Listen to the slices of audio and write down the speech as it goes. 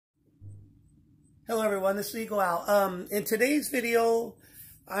Hello everyone, this is Eagle Owl. In today's video,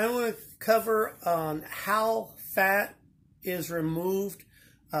 I want to cover how fat is removed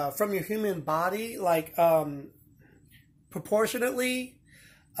from your human body, like proportionately.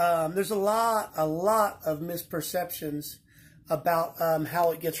 There's a lot of misperceptions about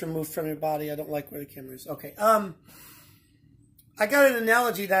how it gets removed from your body. I don't like where the camera is. Okay. I got an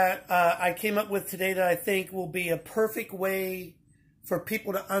analogy that I came up with today that I think will be a perfect way for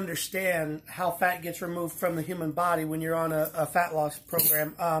people to understand how fat gets removed from the human body when you're on a fat loss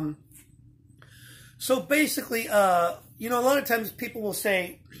program. So basically, a lot of times people will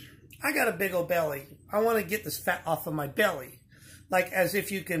say, I got a big old belly. I want to get this fat off of my belly. Like as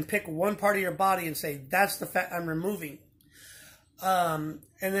if you can pick one part of your body and say, that's the fat I'm removing. And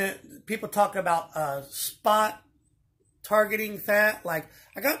then people talk about spot targeting fat. Like,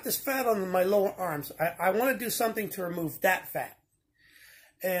 I got this fat on my lower arms. I want to do something to remove that fat.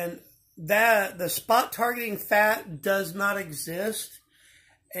 And the spot targeting fat does not exist.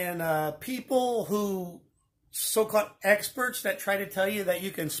 And people who, so-called experts that try to tell you that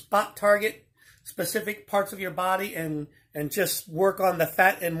you can spot target specific parts of your body and just work on the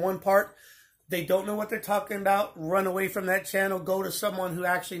fat in one part, they don't know what they're talking about. Run away from that channel. Go to someone who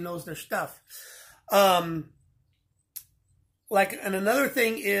actually knows their stuff. And another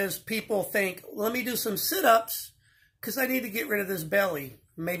thing is people think, let me do some sit-ups because I need to get rid of this belly.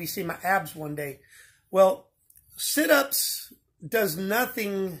 Maybe see my abs one day. Well, sit-ups does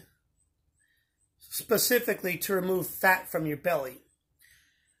nothing specifically to remove fat from your belly.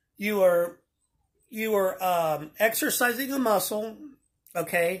 You are exercising a muscle,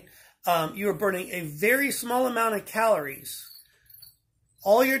 okay? You are burning a very small amount of calories.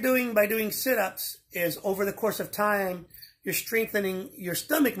 All you're doing by doing sit-ups is over the course of time, you're strengthening your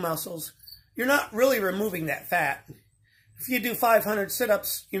stomach muscles. You're not really removing that fat. If you do 500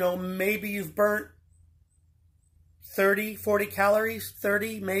 sit-ups, maybe you've burnt 30, 40 calories,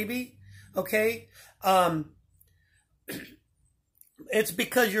 30 maybe, okay? It's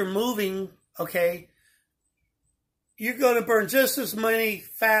because you're moving, okay? You're going to burn just as many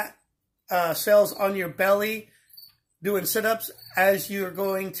fat cells on your belly doing sit-ups as you're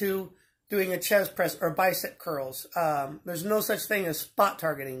going to doing a chest press or bicep curls. There's no such thing as spot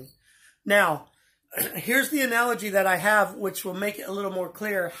targeting. Now, here's the analogy that I have, which will make it a little more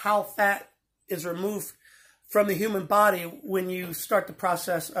clear how fat is removed from the human body when you start the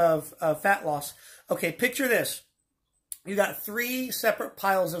process of fat loss. Okay, picture this. You got 3 separate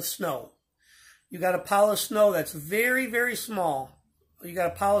piles of snow. You got a pile of snow that's very, very small. You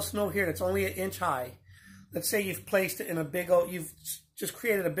got a pile of snow here that's only 1 inch high. Let's say you've placed it in a big old, you've just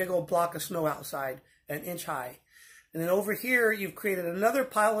created a big old block of snow outside, 1 inch high. And then over here, you've created another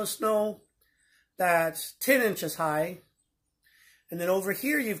pile of snow that's 10 inches high. And then over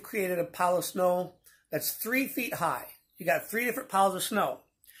here, you've created a pile of snow that's 3 feet high. You got 3 different piles of snow.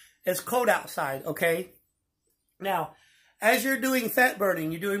 It's cold outside, okay? Now, as you're doing fat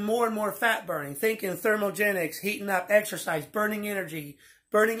burning, you're doing more and more fat burning. Think in thermogenics, heating up, exercise, burning energy.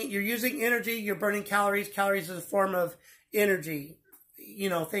 You're using energy, you're burning calories. Calories is a form of energy.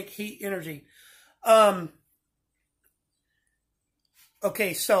 Think heat energy.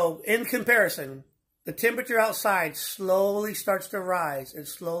 Okay, so in comparison, the temperature outside slowly starts to rise. It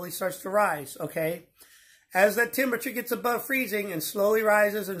slowly starts to rise, okay? As that temperature gets above freezing and slowly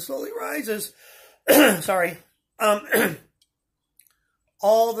rises, sorry,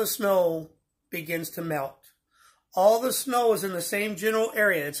 all the snow begins to melt. All the snow is in the same general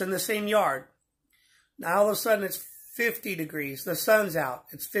area. It's in the same yard. Now all of a sudden it's 50 degrees. The sun's out.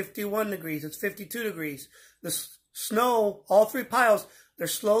 It's 51 degrees. It's 52 degrees. The snow, all 3 piles, they're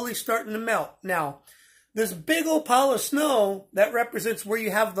slowly starting to melt. Now, this big old pile of snow, that represents where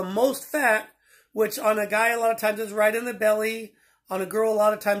you have the most fat, which on a guy a lot of times is right in the belly. On a girl a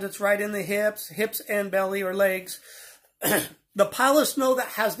lot of times it's right in the hips and belly or legs. The pile of snow that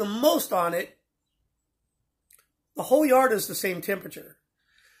has the most on it, the whole yard is the same temperature.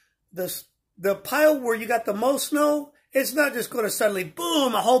 The pile where you got the most snow, it's not just going to suddenly,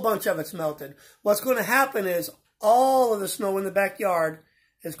 boom, a whole bunch of it's melted. What's going to happen is all of the snow in the backyard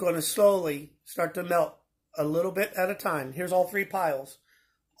is going to slowly start to melt a little bit at a time. Here's all 3 piles.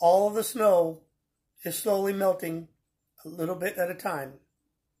 All of the snow is slowly melting a little bit at a time.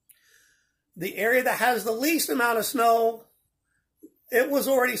 The area that has the least amount of snow, it was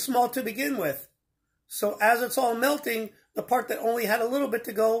already small to begin with. So as it's all melting, the part that only had a little bit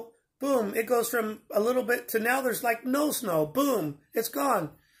to go, boom, it goes from a little bit to now there's like no snow. Boom, it's gone.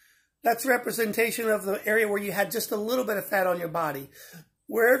 That's representation of the area where you had just a little bit of fat on your body.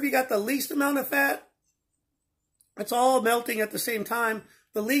 Wherever you got the least amount of fat, it's all melting at the same time.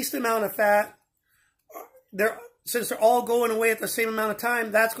 The least amount of fat since they're all going away at the same amount of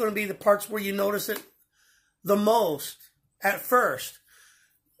time, that's going to be the parts where you notice it the most at first.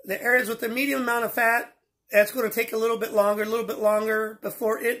 The areas with the medium amount of fat, that's going to take a little bit longer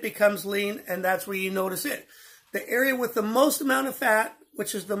before it becomes lean, and that's where you notice it. The area with the most amount of fat,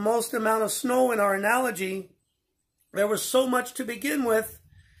 which is the most amount of snow in our analogy, there was so much to begin with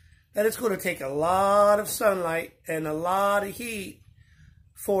that it's going to take a lot of sunlight and a lot of heat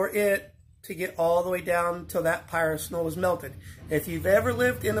for it to get all the way down till that pile of snow is melted. If you've ever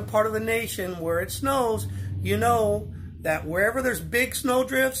lived in a part of the nation where it snows, you know that wherever there's big snow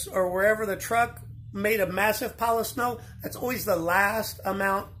drifts or wherever the truck made a massive pile of snow, that's always the last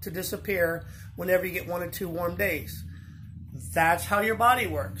amount to disappear whenever you get 1 or 2 warm days. That's how your body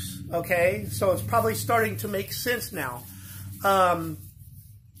works, okay? So it's probably starting to make sense now.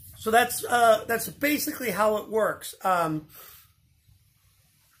 So that's basically how it works.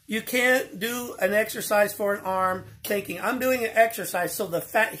 You can't do an exercise for an arm thinking, I'm doing an exercise so the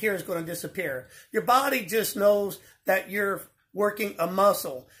fat here is going to disappear. Your body just knows that you're working a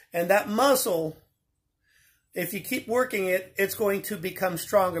muscle. And that muscle, if you keep working it, it's going to become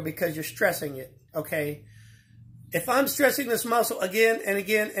stronger because you're stressing it, okay? If I'm stressing this muscle again and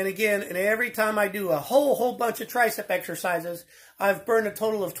again and again, and every time I do a whole bunch of tricep exercises, I've burned a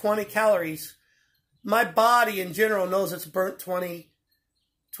total of 20 calories. My body in general knows it's burnt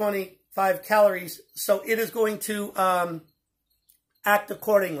 25 calories, so it is going to act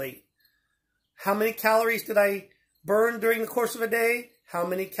accordingly. How many calories did I burn during the course of a day? How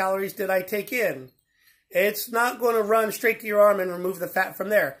many calories did I take in? It's not going to run straight to your arm and remove the fat from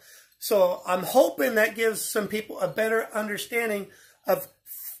there. So I'm hoping that gives some people a better understanding of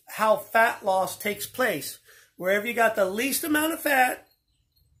how fat loss takes place. Wherever you got the least amount of fat,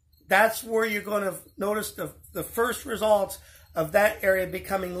 that's where you're going to notice the first results of that area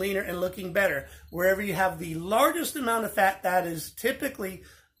becoming leaner and looking better. Wherever you have the largest amount of fat, that is typically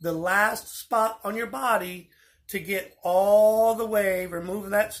the last spot on your body to get all the way,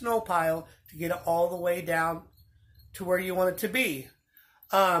 remove that snow pile, to get it all the way down to where you want it to be.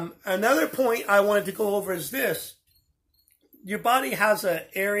 Another point I wanted to go over is this. Your body has an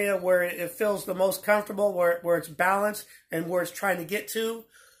area where it feels the most comfortable, where it's balanced and where it's trying to get to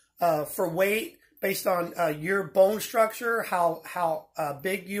for weight based on your bone structure, how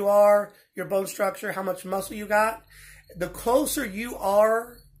big you are, your bone structure, how much muscle you got. The closer you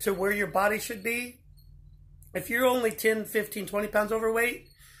are to where your body should be, if you're only 10, 15, 20 pounds overweight,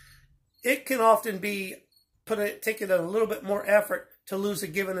 it can often be taking a little bit more effort to lose a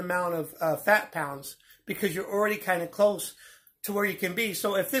given amount of fat pounds because you're already kind of close to where you can be.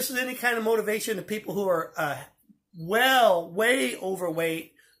 So if this is any kind of motivation to people who are way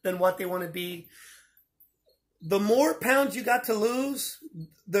overweight than what they want to be, the more pounds you got to lose,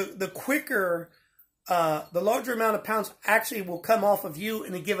 the quicker, the larger amount of pounds actually will come off of you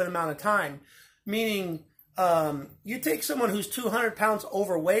in a given amount of time. Meaning, you take someone who's 200 pounds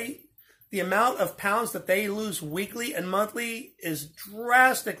overweight, the amount of pounds that they lose weekly and monthly is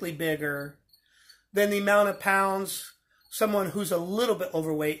drastically bigger than the amount of pounds someone who's a little bit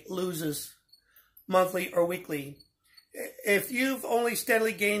overweight loses monthly or weekly. If you've only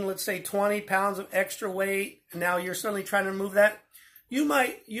steadily gained, let's say, 20 pounds of extra weight, and now you're suddenly trying to remove that, you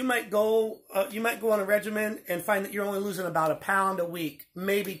might go on a regimen and find that you're only losing about a pound a week,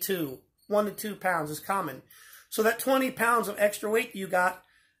 maybe 2. 1 to 2 pounds is common. So that 20 pounds of extra weight you got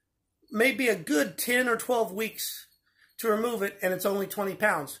may be a good 10 or 12 weeks to remove it, and it's only 20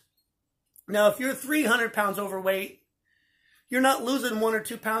 pounds. Now, if you're 300 pounds overweight, you're not losing 1 or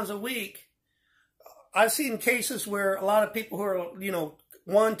 2 pounds a week. I've seen cases where a lot of people who are,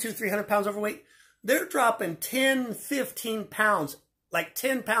 1, 2, 300 pounds overweight, they're dropping 10, 15 pounds, like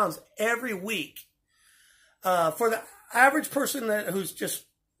 10 pounds every week. For the average person who's just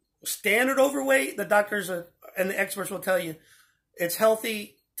standard overweight, the doctors and the experts will tell you it's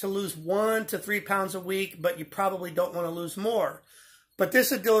healthy to lose 1 to 3 pounds a week, but you probably don't want to lose more. But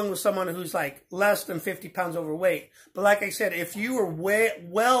this is dealing with someone who's like less than 50 pounds overweight. But like I said, if you are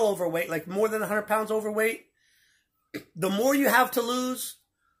well overweight, like more than 100 pounds overweight, the more you have to lose,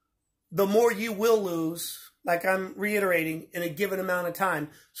 the more you will lose, like I'm reiterating, in a given amount of time.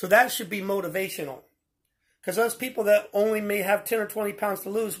 So that should be motivational. Because those people that only may have 10 or 20 pounds to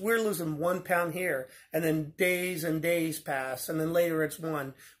lose, we're losing 1 pound here. And then days and days pass. And then later it's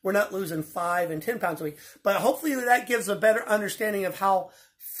 1. We're not losing 5 and 10 pounds a week. But hopefully that gives a better understanding of how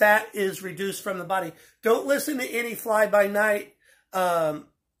fat is reduced from the body. Don't listen to any fly-by-night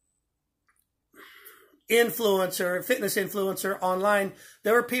influencer, fitness influencer online.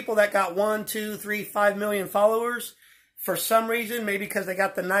 There were people that got 1, 2, 3, 5 million followers. for some reason, maybe because they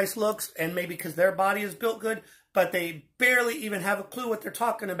got the nice looks and maybe because their body is built good, but they barely even have a clue what they're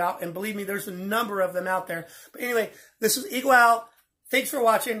talking about. And believe me, there's a number of them out there. But anyway, this is Eagle Owl. Thanks for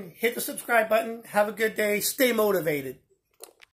watching. Hit the subscribe button. Have a good day. Stay motivated.